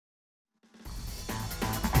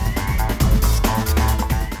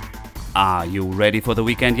Are you ready for the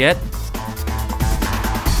weekend yet?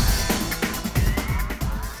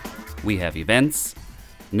 We have events,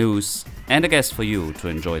 news, and a guest for you to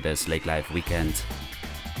enjoy this Lake Life weekend.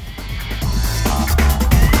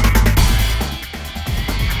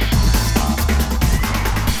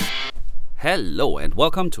 Hello and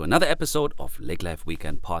welcome to another episode of Lake Life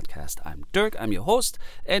Weekend Podcast. I'm Dirk, I'm your host,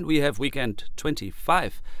 and we have weekend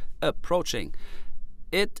 25 approaching.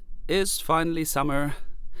 It is finally summer.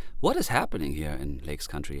 What is happening here in Lakes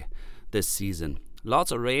Country this season?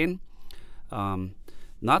 Lots of rain,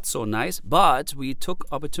 not so nice, but we took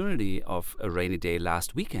opportunity of a rainy day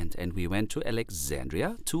last weekend and we went to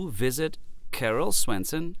Alexandria to visit Carol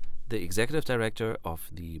Swenson, the executive director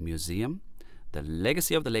of the museum, the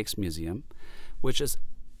Legacy of the Lakes Museum, which is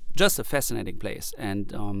just a fascinating place.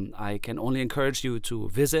 And I can only encourage you to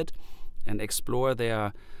visit and explore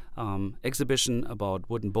their exhibition about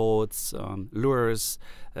wooden boats, lures.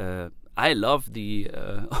 I love the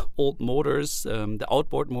old motors, the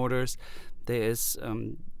outboard motors. There are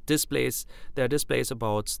displays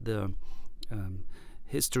about the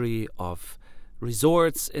history of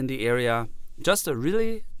resorts in the area. Just a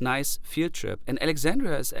really nice field trip. And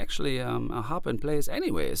Alexandria is actually a hub and place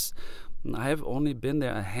anyways. I have only been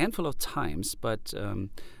there a handful of times, but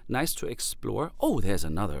nice to explore. Oh, there's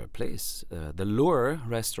another place. The Lure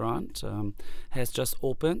restaurant has just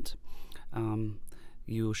opened.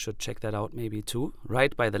 You should check that out maybe too,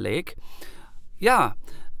 right by the lake. Yeah,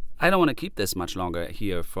 I don't want to keep this much longer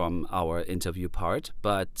here from our interview part,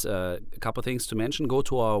 but a couple things to mention. Go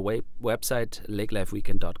to our website,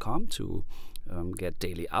 lakelifeweekend.com, to get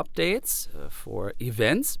daily updates for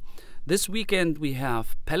events. This weekend we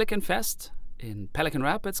have Pelican Fest in Pelican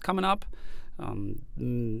Rapids coming up.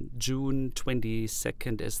 June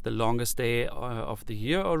 22nd is the longest day of the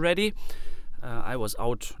year already. I was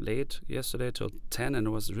out late yesterday till 10 and it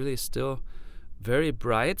was really still very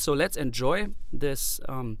bright. So let's enjoy this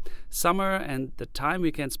summer and the time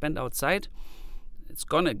we can spend outside. It's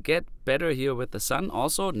gonna get better here with the sun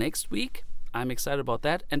also next week. I'm excited about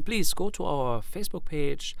that. And please go to our Facebook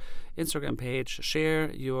page, Instagram page,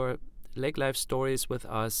 share your Lake Life stories with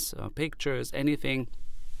us, pictures, anything.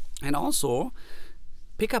 And also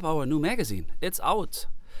pick up our new magazine. It's out.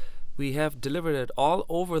 We have delivered it all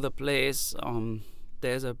over the place.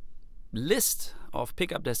 There's a list of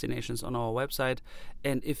pickup destinations on our website.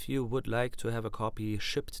 And if you would like to have a copy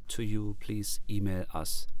shipped to you, please email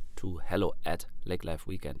us to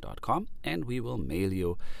hello@lakelifeweekend.com and we will mail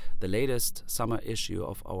you the latest summer issue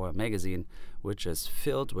of our magazine, which is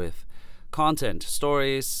filled with content,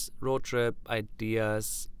 stories, road trip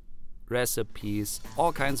ideas, recipes,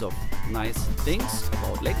 all kinds of nice things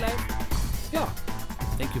about lake life. Yeah,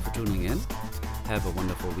 thank you for tuning in. Have a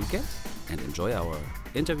wonderful weekend and enjoy our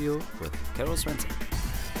interview with Carol Swenson.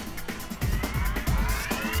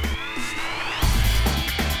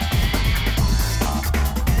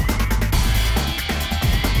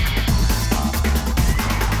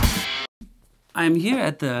 I'm here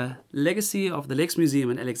at the Legacy of the Lakes Museum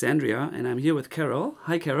in Alexandria, and I'm here with Carol.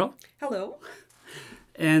 Hi, Carol. Hello.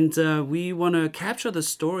 And we want to capture the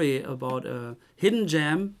story about a hidden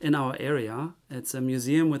gem in our area. It's a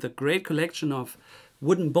museum with a great collection of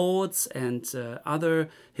wooden boats and other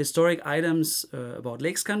historic items about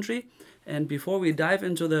Lakes Country. And before we dive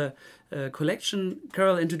into the collection,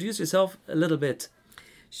 Carol, introduce yourself a little bit.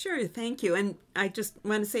 Sure, thank you. And I just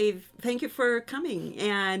want to say thank you for coming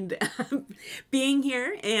and being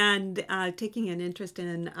here and taking an interest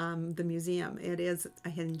in the museum. It is a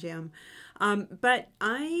hidden gem. But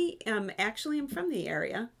I am from the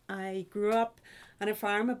area. I grew up on a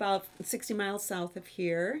farm about 60 miles south of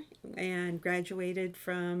here and graduated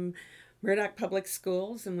from Murdoch Public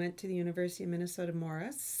Schools and went to the University of Minnesota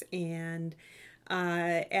Morris. And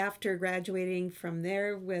after graduating from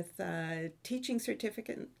there with a teaching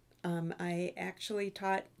certificate, I actually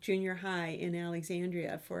taught junior high in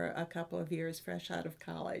Alexandria for a couple of years fresh out of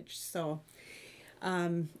college. So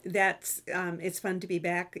it's fun to be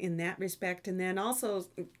back in that respect. And then also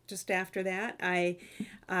just after that, I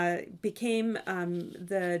became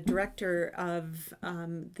the director of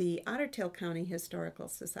the Otter Tail County Historical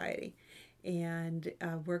Society and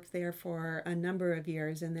worked there for a number of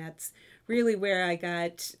years. And that's really where I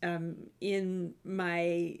got in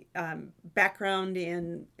my background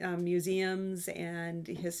in museums and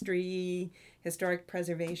historic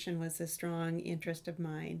preservation was a strong interest of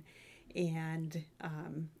mine. And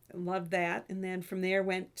loved that. And then from there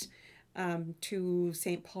went to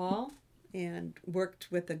St. Paul and worked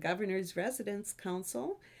with the Governor's Residence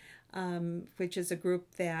Council, which is a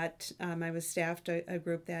group that I was staffed a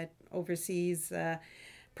group that oversees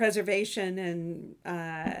preservation and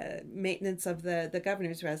maintenance of the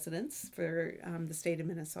governor's residence for the state of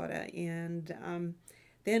Minnesota. And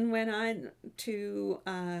then went on to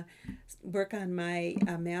work on my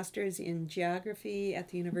master's in geography at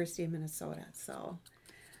the University of Minnesota. So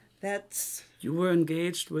that's... You were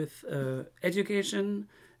engaged with education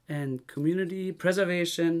and community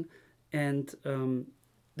preservation, and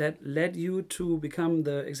that led you to become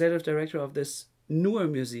the executive director of this newer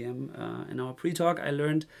museum. In our pre-talk, I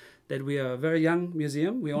learned that we are a very young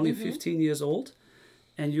museum. We're only 15 years old,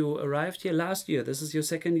 and you arrived here last year. This is your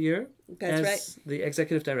second year as the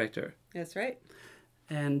executive director. That's right.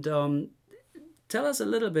 And tell us a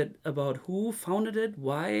little bit about who founded it,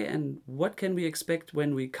 why, and what can we expect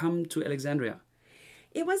when we come to Alexandria.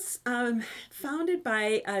 It was founded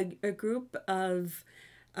by a group of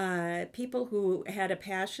people who had a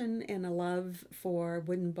passion and a love for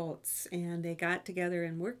wooden boats, and they got together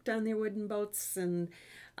and worked on their wooden boats and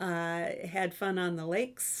had fun on the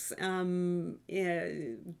lakes,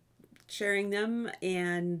 sharing them,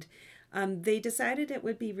 and they decided it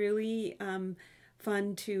would be really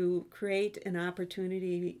fun to create an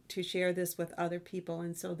opportunity to share this with other people.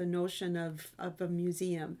 And so the notion of a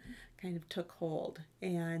museum kind of took hold,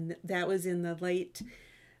 and that was in the late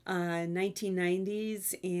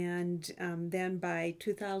 1990s, and then by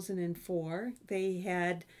 2004 they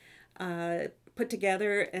had put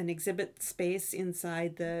together an exhibit space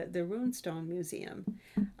inside the Runestone Museum,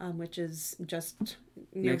 which is just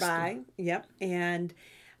nearby. Yep. And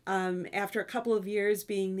after a couple of years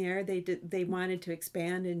being there, they wanted to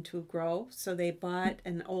expand and to grow, so they bought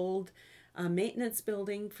an old maintenance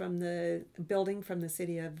building from the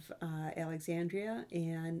city of Alexandria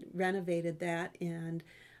and renovated that, and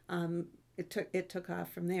it took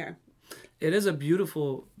off from there. It is a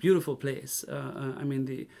beautiful, beautiful place. I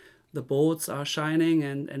mean, the boats are shining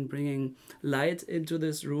and bringing light into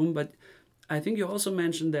this room. But I think you also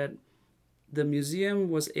mentioned that the museum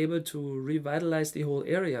was able to revitalize the whole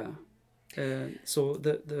area. So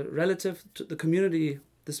the relative to the community,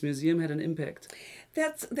 this museum had an impact.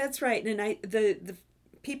 That's right. And the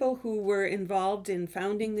people who were involved in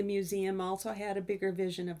founding the museum also had a bigger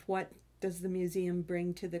vision of what does the museum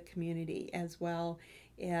bring to the community, as well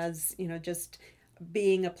as, just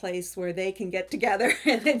being a place where they can get together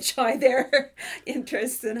and enjoy their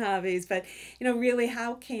interests and hobbies. But, really,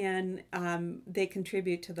 how can they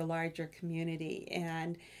contribute to the larger community,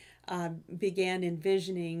 and began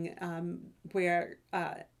envisioning where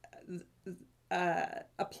a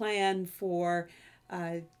plan for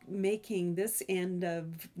making this end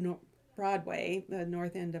of Broadway, the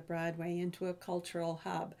north end of Broadway, into a cultural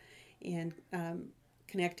hub, and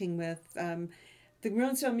connecting with the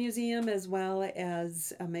Runestone Museum, as well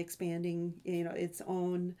as expanding, its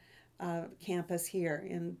own campus here.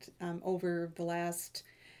 And over the last,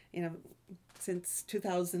 since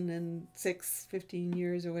 2006, 15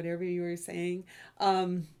 years or whatever you were saying,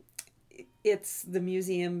 it's the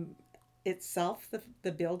museum itself,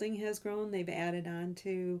 the building has grown. They've added on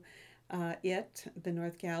to the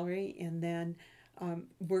North Gallery, and then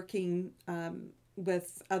working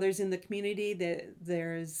with others in the community.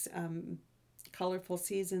 There's Colorful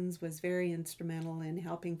Seasons was very instrumental in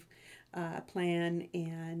helping plan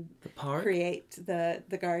and create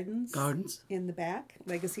the gardens in the back,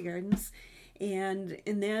 Legacy Gardens, and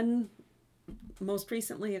then most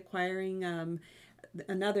recently acquiring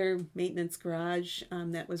another maintenance garage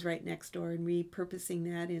that was right next door, and repurposing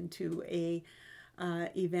that into a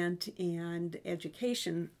event and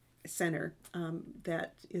education center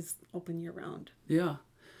that is open year-round. Yeah.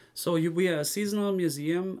 So we are a seasonal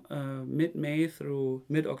museum, mid-May through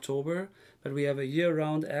mid-October, but we have a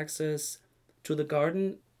year-round access to the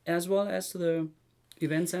garden as well as to the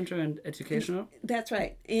event center and educational. That's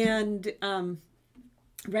right. And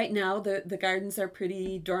right now the gardens are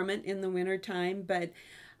pretty dormant in the wintertime, but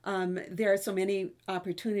there are so many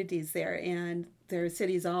opportunities there, and there are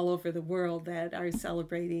cities all over the world that are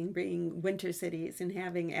celebrating being winter cities and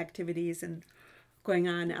having activities and going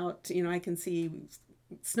on out. I can see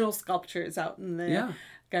snow sculptures out in the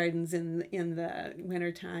gardens in the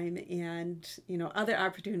wintertime, and other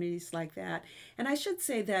opportunities like that. And I should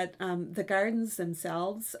say that the gardens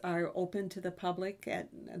themselves are open to the public.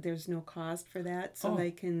 There's no cost for that, so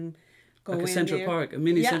they can go like in a Central there. Park, a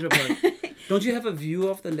mini Central Park. Don't you have a view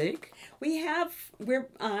of the lake? We're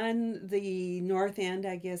on the north end,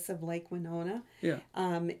 I guess, of Lake Winona. Yeah.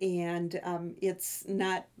 And it's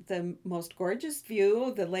not the most gorgeous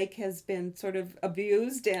view. The lake has been sort of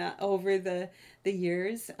abused over the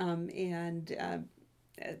years.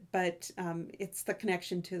 But it's the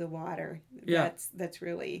connection to the water that's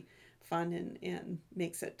really fun and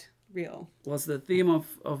makes it real. was the theme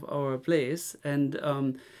of our place.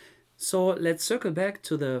 And so let's circle back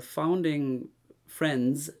to the founding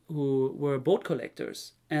friends who were boat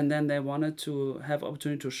collectors, and then they wanted to have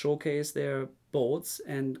opportunity to showcase their boats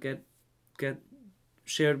and get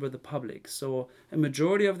shared with the public. So a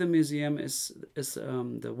majority of the museum is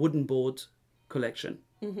the wooden boat collection.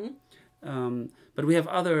 But we have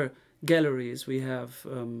other galleries. We have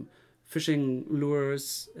fishing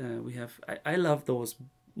lures. We have I love those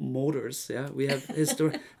motors. Yeah, we have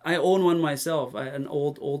history. I own one myself. An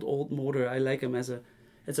old motor. I like them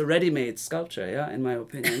it's a ready-made sculpture. Yeah, in my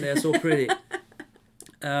opinion, they're so pretty.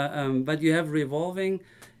 But you have revolving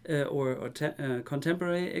or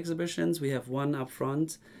contemporary exhibitions. We have one up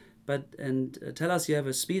front. Tell us, you have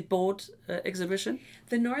a speedboat exhibition?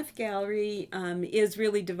 The North Gallery is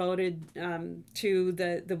really devoted to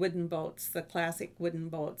the wooden boats, the classic wooden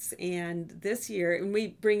boats. And this year, and we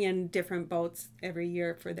bring in different boats every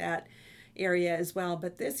year for that area as well.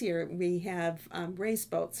 But this year we have race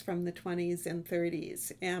boats from the 20s and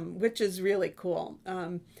 30s, which is really cool.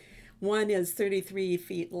 One is 33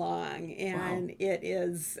 feet long, and wow. It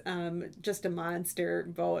is just a monster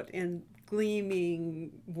boat in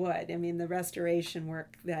gleaming wood. I mean, the restoration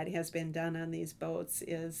work that has been done on these boats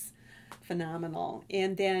is phenomenal.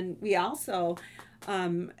 And then we also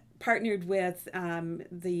partnered with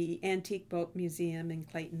the Antique Boat Museum in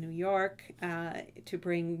Clayton, New York, to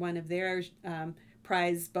bring one of their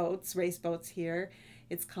prize boats, race boats here.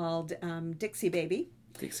 It's called Dixie Baby.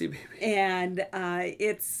 Dixie Baby. And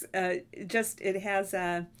it's it has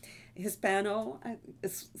a Hispano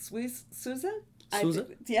Souza.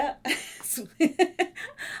 Yeah.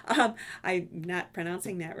 I'm not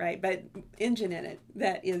pronouncing that right, but engine in it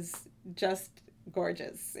that is just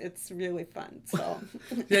gorgeous. It's really fun. So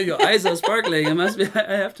yeah, your eyes are sparkling.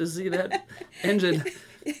 I have to see that engine.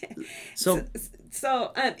 So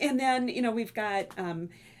and then we've got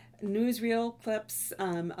newsreel clips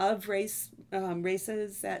of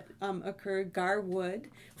races that occurred. Gar Wood,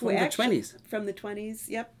 from the 20s. From the 20s,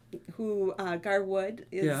 yep. Who Gar Wood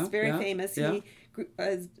is very famous. Yeah. He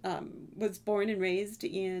was born and raised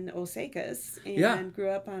in Osakis and grew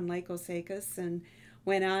up on Lake Osakis and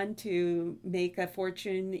went on to make a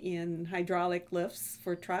fortune in hydraulic lifts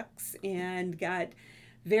for trucks and got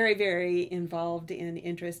very, very involved and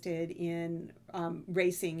interested in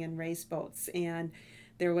racing and race boats. And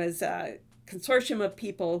there was a consortium of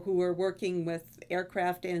people who were working with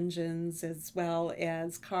aircraft engines as well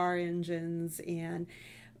as car engines and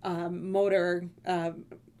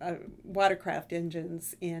watercraft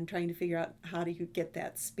engines, and trying to figure out how do you get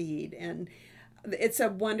that speed. And it's a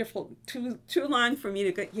wonderful, too long for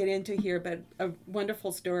me to get into here, but a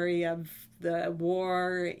wonderful story of the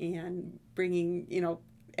war and bringing,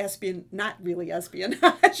 not really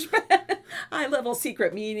espionage, but high-level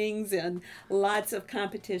secret meetings and lots of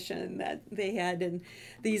competition that they had. And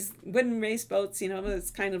these wooden race boats, it's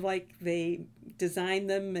kind of like they designed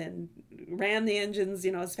them and ran the engines,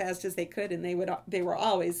 as fast as they could, and they were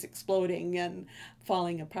always exploding and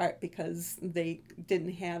falling apart because they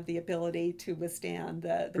didn't have the ability to withstand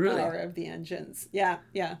the really? Power of the engines. Yeah.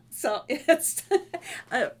 So it's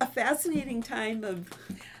a fascinating time of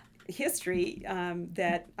history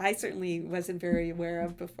that I certainly wasn't very aware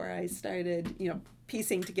of before I started,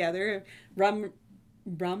 piecing together. Rum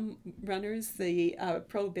runners, the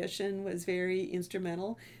Prohibition was very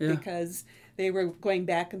instrumental because they were going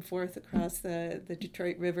back and forth across the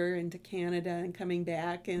Detroit River into Canada and coming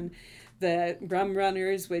back, and the rum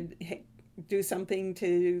runners would do something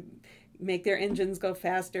to make their engines go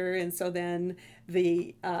faster, and so then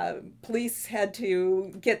the police had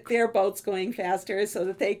to get their boats going faster so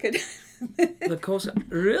that they could the coast.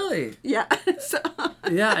 Really? Yeah. So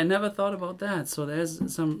yeah, I never thought about that. So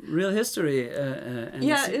there's some real history, and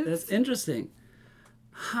that's interesting.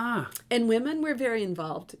 Huh. And women were very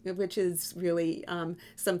involved, which is really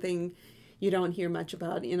something you don't hear much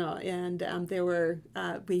about, and there were,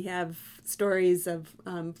 we have stories of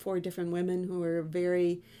 4 different women who were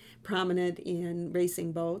very prominent in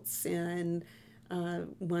racing boats and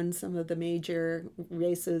won some of the major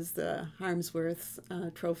races, the Harmsworth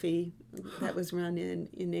Trophy that was run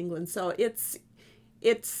in England. So it's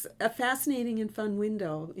a fascinating and fun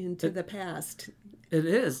window into the past. It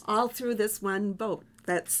is. All through this one boat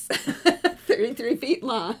that's 33 feet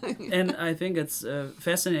long. And I think it's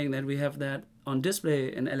fascinating that we have that on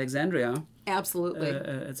display in Alexandria. Absolutely.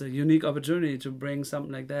 It's a unique opportunity to bring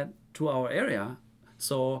something like that to our area.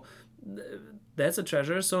 So that's a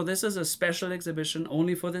treasure. So this is a special exhibition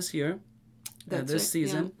only for this year, this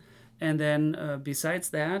season. Yeah. And then besides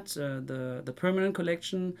that, the permanent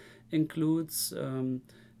collection includes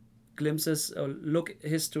glimpses or look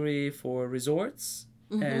history for resorts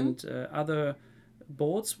and other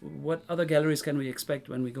boats. What other galleries can we expect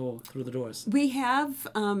when we go through the doors? We have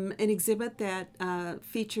an exhibit that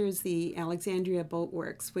features the Alexandria Boat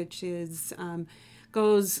Works, which is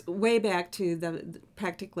goes way back to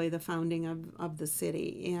practically the founding of the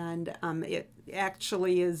city, and it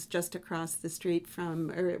actually is just across the street from,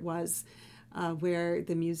 or it was, where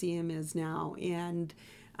the museum is now, and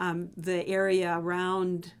the area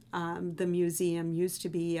around the museum used to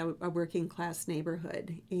be a working class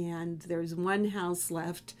neighborhood, and there's one house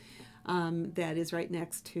left that is right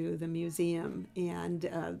next to the museum, and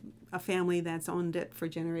a family that's owned it for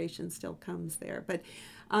generations still comes there. But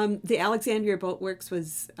the Alexandria Boat Works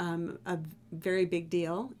was a very big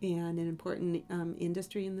deal and an important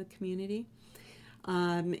industry in the community.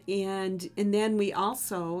 And then we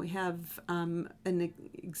also have an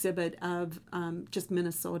exhibit of just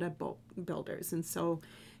Minnesota boat builders, and so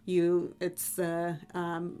it's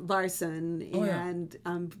Larson, and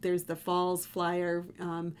there's the Falls Flyer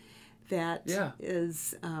that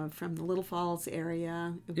is from the Little Falls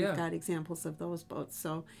area. We've got examples of those boats,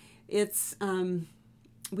 so it's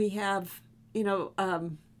we have,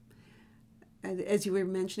 as you were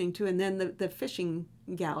mentioning too, and then the fishing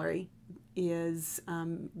gallery is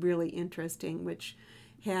really interesting, which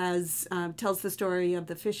has tells the story of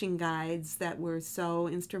the fishing guides that were so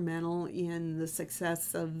instrumental in the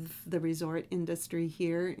success of the resort industry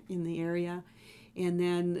here in the area. And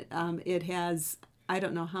then it has, I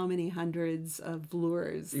don't know how many hundreds of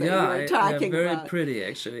lures that you were talking very about. Pretty,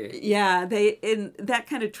 actually. Yeah, that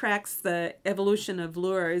kind of tracks the evolution of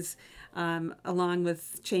lures, along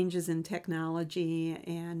with changes in technology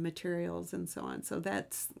and materials and so on. So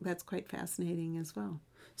that's quite fascinating as well.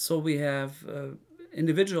 So we have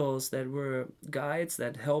individuals that were guides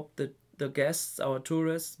that helped the guests, our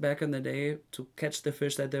tourists back in the day, to catch the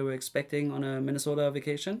fish that they were expecting on a Minnesota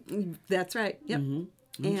vacation. That's right. Yep.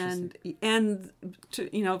 Mm-hmm. And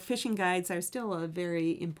fishing guides are still a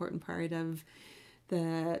very important part of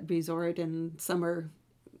the resort and summer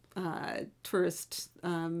tourist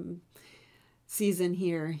season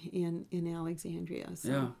here in Alexandria.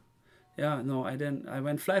 So. Yeah. No, I didn't. I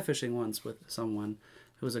went fly fishing once with someone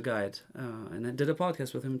who was a guide, and I did a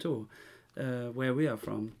podcast with him too, where we are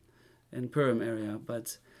from, in Perham area.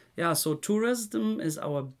 But yeah, so tourism is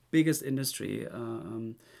our biggest industry.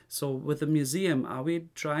 So with the museum, are we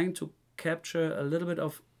trying to capture a little bit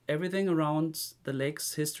of everything around the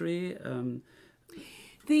lake's history?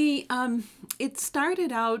 It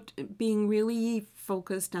started out being really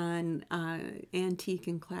focused on antique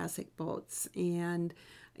and classic boats, and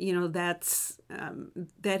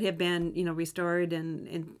that have been restored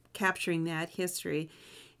and capturing that history.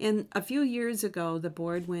 And a few years ago, the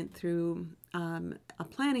board went through a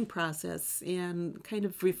planning process and kind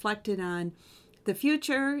of reflected on the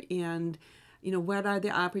future and what are the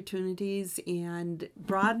opportunities, and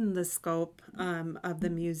broadened the scope of the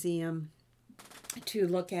museum to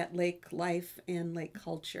look at lake life and lake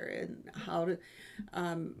culture, and how to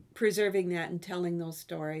preserving that and telling those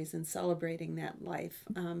stories and celebrating that life,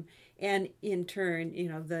 and in turn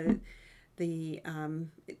the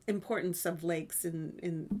importance of lakes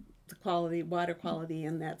in the quality, water quality,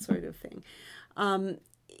 and that sort of thing.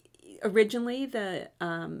 Originally, the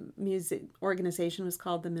music organization was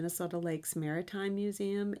called the Minnesota Lakes Maritime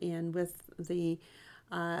Museum, and with the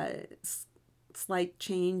slight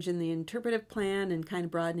change in the interpretive plan and kind of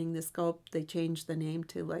broadening the scope, they changed the name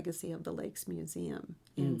to Legacy of the Lakes Museum.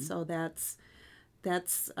 Mm-hmm. And so that's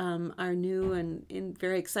our new and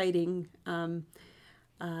very exciting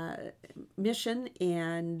mission.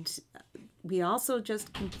 And we also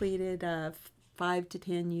just completed a 5 to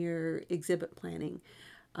 10 year exhibit planning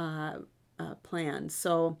plan.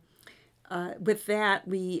 So with that,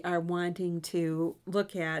 we are wanting to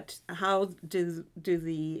look at how do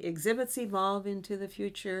the exhibits evolve into the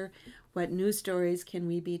future, what new stories can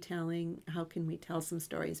we be telling, how can we tell some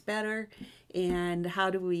stories better, and how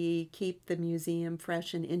do we keep the museum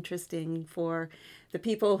fresh and interesting for the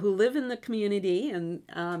people who live in the community, and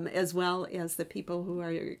as well as the people who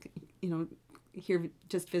are here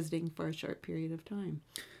just visiting for a short period of time.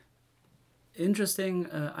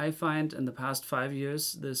 Interesting, I find in the past 5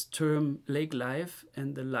 years, this term lake life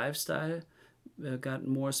and the lifestyle got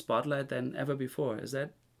more spotlight than ever before. Is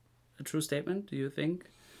that a true statement, do you think?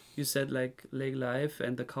 You said like lake life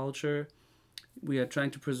and the culture. We are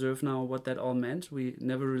trying to preserve now what that all meant. We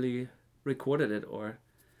never really recorded it, or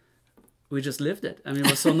we just lived it. I mean,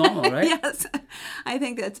 it was so normal, right? Yes, I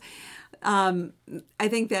think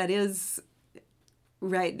that is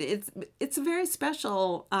Right. It's very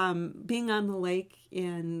special. Being on the lake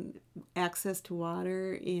and access to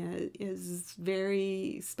water is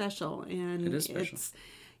very special, It and is special. it's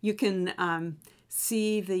you can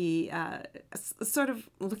see the sort of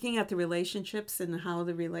looking at the relationships and how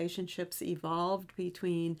the relationships evolved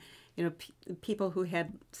between people who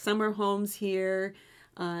had summer homes here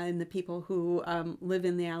and the people who live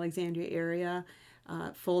in the Alexandria area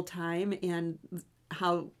full time, and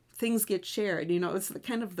how things get shared. It's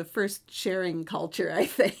kind of the first sharing culture, I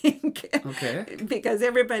think. Okay. Because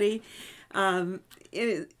everybody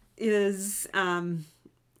is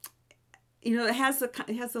it has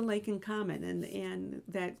the lake in common, and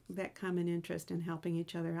that common interest in helping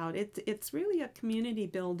each other out. It's really a community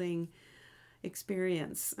building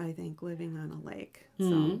experience, I think, living on a lake.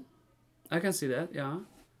 So I can see that. Yeah,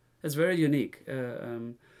 it's very unique.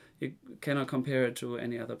 You cannot compare it to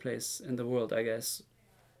any other place in the world, I guess.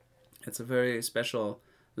 It's a very special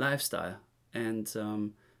lifestyle, and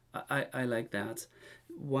I like that.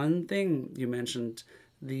 One thing you mentioned,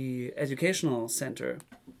 the educational center.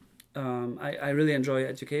 I really enjoy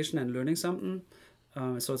education and learning something.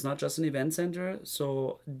 So it's not just an event center.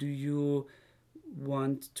 So do you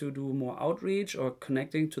want to do more outreach or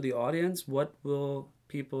connecting to the audience? What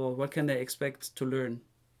can they expect to learn?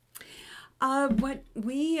 What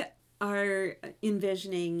we are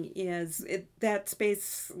envisioning is that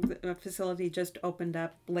space facility just opened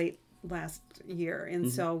up late last year,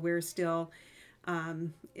 and so we're still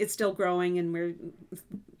it's still growing, and we're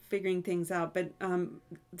figuring things out. But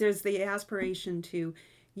there's the aspiration to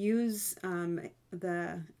use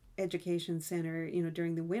the education center,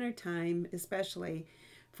 during the winter time, especially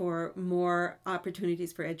for more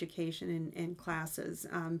opportunities for education and classes.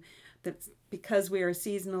 That's because we are a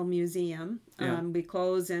seasonal museum. Yeah. We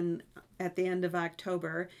close at the end of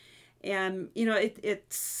October, and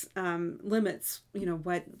it's limits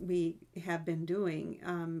what we have been doing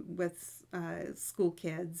with school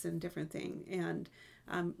kids and different things. And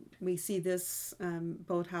we see this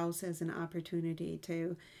boathouse as an opportunity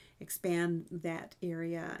to expand that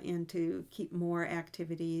area and to keep more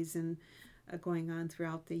activities and going on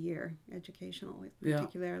throughout the year, educational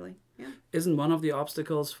particularly. Yeah. Isn't one of the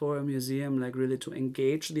obstacles for a museum like really to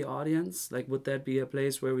engage the audience? Like, would that be a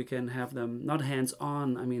place where we can have them not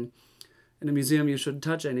hands-on? I mean, in a museum you shouldn't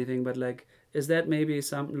touch anything, but like, is that maybe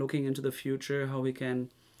something looking into the future, how we can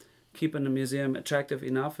keep in a museum attractive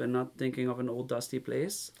enough and not thinking of an old dusty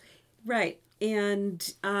place? Right.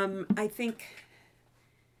 And I think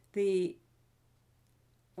you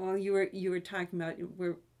were talking about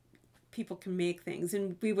where people can make things,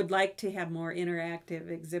 and we would like to have more interactive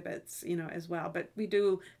exhibits, as well. But we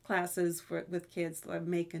do classes with kids.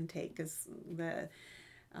 Make and take is the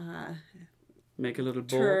make a little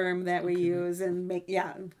bowl term that we use, and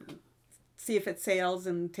see if it sails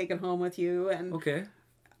and take it home with you, and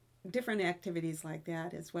different activities like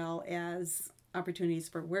that, as well as opportunities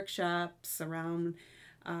for workshops around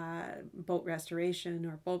boat restoration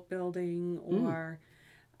or boat building or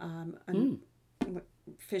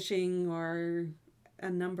fishing, or a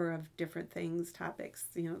number of different topics,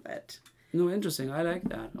 that. No, interesting. I like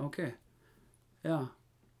that. Okay. Yeah.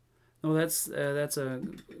 No, that's a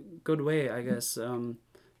good way, I guess.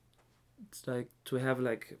 It's like to have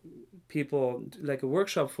like people, like a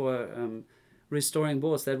workshop for restoring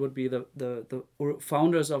boats. That would be the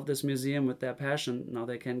founders of this museum with their passion. Now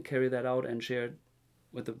they can carry that out and share it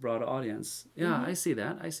with the broader audience. Yeah, I see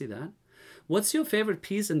that. What's your favorite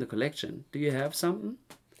piece in the collection? Do you have something?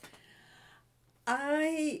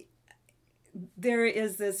 There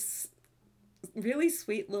is this really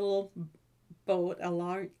sweet little boat, a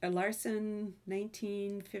Larson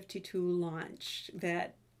 1952 launch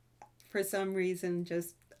that for some reason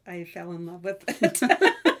just I fell in love with it.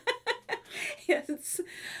 It's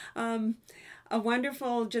a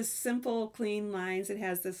wonderful, just simple, clean lines. It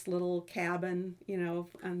has this little cabin,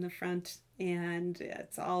 on the front, and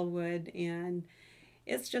it's all wood, and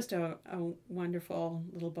it's just a wonderful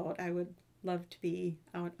little boat. I would love to be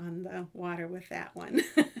out on the water with that one.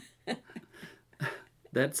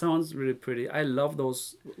 That sounds really pretty. I love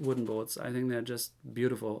those wooden boats. I think they're just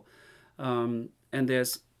beautiful. And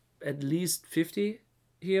there's at least 50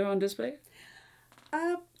 here on display?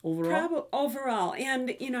 Overall? Overall.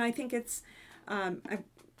 And, I think it's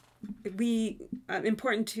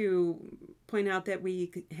important to point out that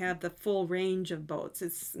we have the full range of boats.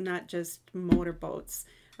 It's not just motor boats.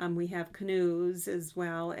 We have canoes, as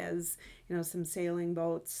well as some sailing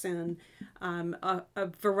boats, and a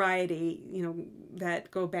variety that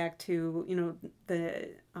go back to the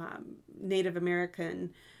Native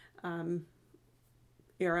American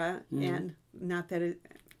era, and not that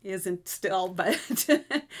isn't still, but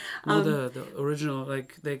No, the original,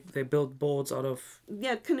 like they built boats out of.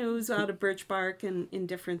 yeah, canoes out of birch bark and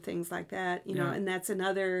different things like that, you know, Yeah. and that's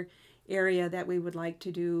another area that we would like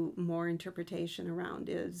to do more interpretation around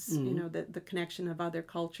is, you know, the connection of other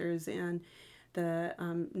cultures and the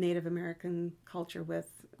Native American culture with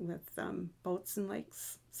boats and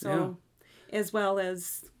lakes. So, as well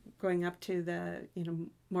as going up to the, you know,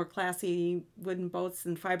 more classy wooden boats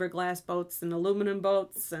and fiberglass boats and aluminum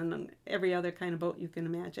boats and every other kind of boat you can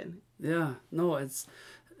imagine. Yeah, no, it's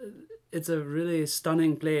a really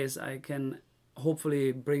stunning place. I can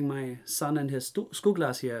hopefully bring my son and his school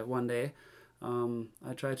class here one day.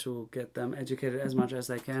 I try to get them educated as much as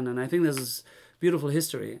I can, and I think this is beautiful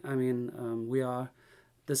history. I mean,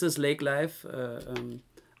 this is Lake Life.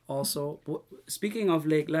 Also, speaking of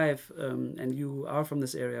Lake Life, and you are from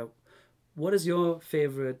this area, what is your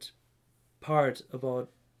favorite part about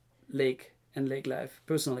Lake and Lake Life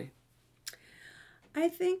personally? I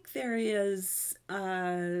think there is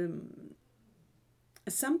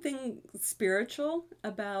something spiritual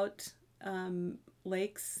about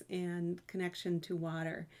lakes and connection to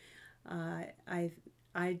water. I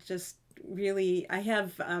just really I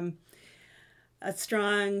have a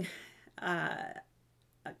strong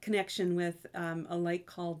connection with a lake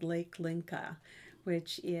called Lake Linka,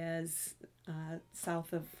 which is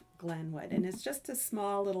south of Glenwood, and it's just a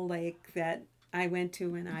small little lake that I went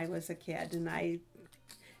to when I was a kid, and I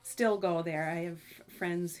still go there. I have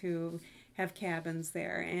friends who have cabins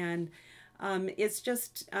there, and it's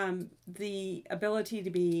just the ability to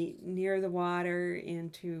be near the water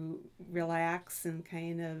and to relax and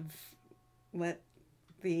kind of let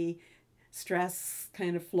the stress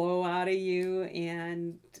kind of flow out of you,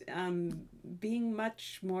 and being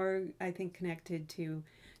much more, I think, connected to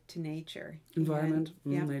nature, Environment,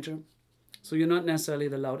 and, yeah. nature. So you're not necessarily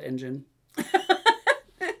the loud engine.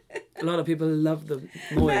 A lot of people love the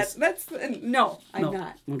noise. That's no, I'm No.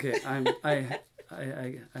 not. Okay,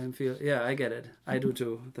 I feel, yeah, I get it. I do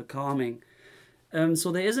too. The calming.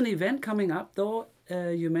 So there is an event coming up though.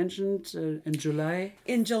 You mentioned in July.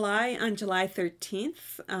 In July, on July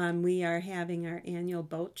 13th, we are having our annual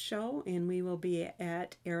boat show, and we will be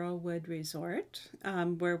at Arrowwood Resort,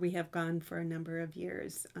 where we have gone for a number of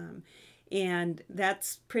years. And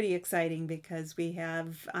that's pretty exciting because we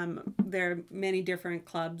have, there are many different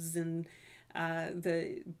clubs, and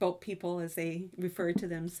the boat people, as they refer to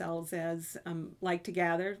themselves as, like to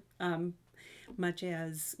gather, much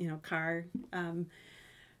as, you know, car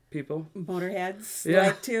People. motorheads Yeah.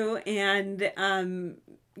 like to, and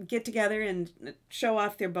get together and show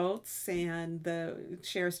off their boats and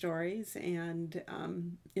share stories, and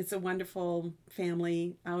it's a wonderful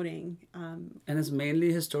family outing. And it's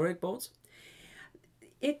mainly historic boats.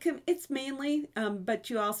 It's mainly, but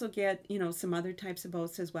you also get, you know, some other types of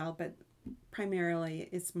boats as well, but primarily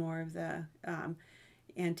it's more of the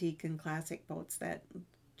antique and classic boats that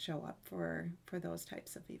show up for those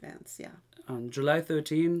types of events. Yeah. On July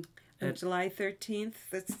 13th. On July 13th,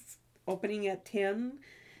 it's opening at 10,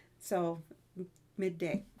 so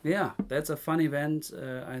midday. Yeah, that's a fun event.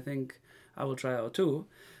 I think I will try out too.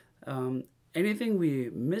 Anything we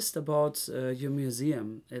missed about your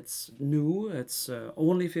museum? It's new. It's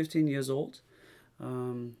only 15 years old.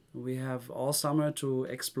 We have all summer to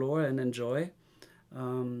explore and enjoy.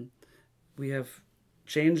 We have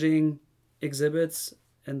changing exhibits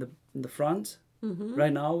in the front. Mm-hmm.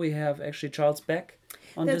 Right now we have actually Charles Beck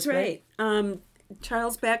on That's display. right.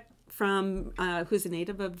 Charles Beck, from who's a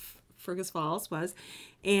native of Fergus Falls, was,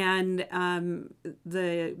 and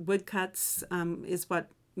the woodcuts is what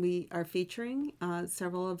we are featuring.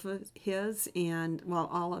 Several of his, and well,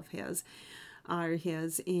 all of his are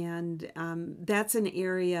his, and that's an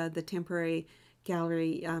area, the temporary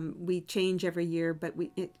gallery, we change every year, but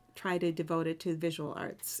we try to devote it to visual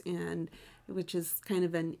arts, and which is kind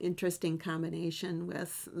of an interesting combination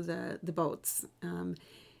with the boats, and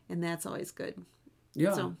that's always good.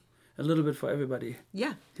 Yeah, So, a little bit for everybody.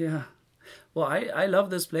 yeah. Yeah. Well, I love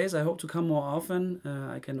this place. I hope to come more often.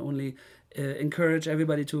 I can only encourage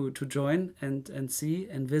everybody to join and see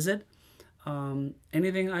and visit.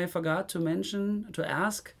 Anything I forgot to mention, to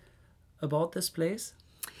ask about this place?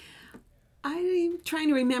 I'm trying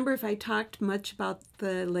to remember if I talked much about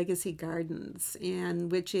the Legacy Gardens,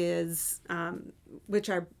 and which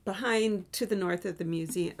are behind to the north of the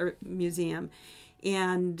museum.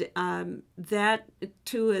 And that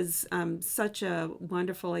too is such a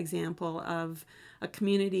wonderful example of a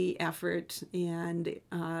community effort, and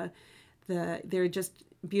they're just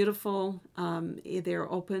beautiful.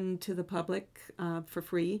 They're open to the public for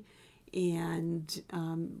free, And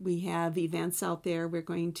we have events out there. We're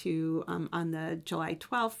going to, on the July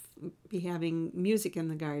 12th, be having music in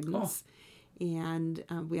the gardens. And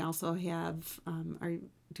we also are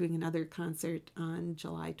doing another concert on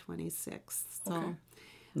July 26th. So Okay.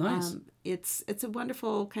 Nice. It's a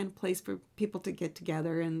wonderful kind of place for people to get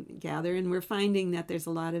together and gather. And we're finding that there's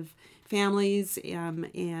a lot of families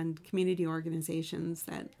and community organizations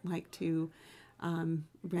that like to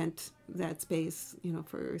rent that space,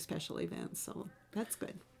 for special events. So that's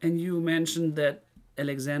good. And you mentioned that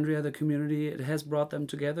Alexandria, the community, it has brought them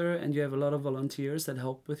together, and you have a lot of volunteers that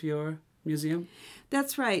help with your museum?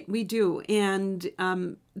 That's right, we do. And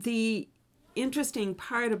the interesting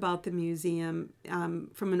part about the museum,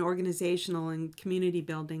 from an organizational and community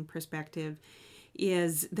building perspective,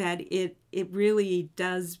 is that it really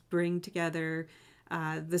does bring together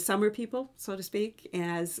the summer people, so to speak,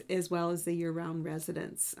 as well as the year-round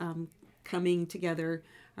residents, coming together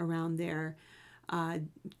around their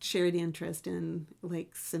shared interest in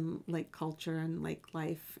lakes and lake culture and lake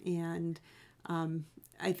life. And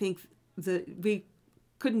I think we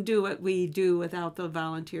couldn't do what we do without the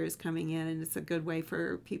volunteers coming in, and it's a good way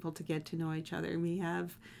for people to get to know each other. We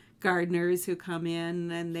have gardeners who come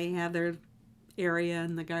in, and they have their area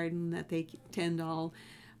in the garden that they tend all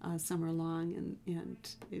summer long,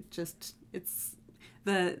 and it's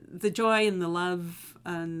the joy and the love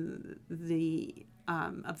and the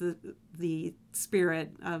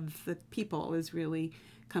spirit of the people is really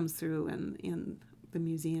comes through in the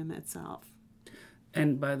museum itself.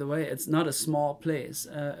 And by the way, it's not a small place.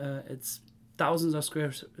 It's thousands of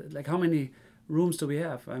squares. Like, how many rooms do we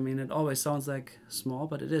have? I mean, it always sounds like small,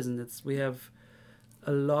 but it isn't. We have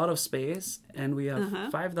a lot of space, and we have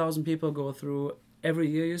 5,000 people go through every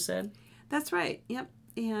year, you said? That's right. Yep.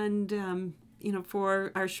 And,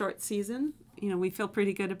 for our short season, we feel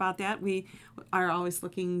pretty good about that. We are always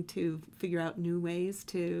looking to figure out new ways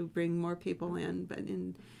to bring more people in,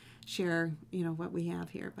 and share, what we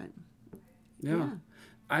have here. But yeah.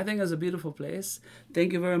 I think it's a beautiful place.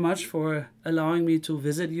 Thank you very much for allowing me to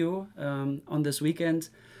visit you on this weekend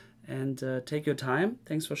and take your time.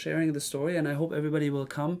 Thanks for sharing the story, and I hope everybody will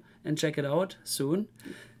come and check it out soon.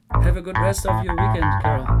 Have a good rest of your weekend,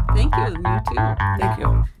 Carol. Thank you. You too. Thank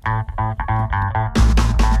you.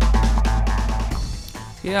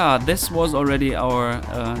 Yeah, this was already our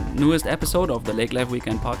newest episode of the Lake Life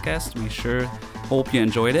Weekend podcast. We sure hope you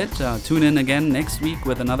enjoyed it. Tune in again next week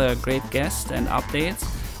with another great guest and updates.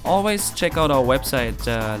 Always check out our website,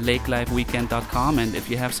 lakelifeweekend.com, and if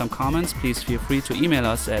you have some comments, please feel free to email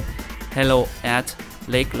us at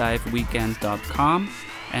hello@lakelifeweekend.com,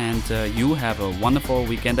 and you have a wonderful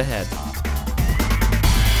weekend ahead.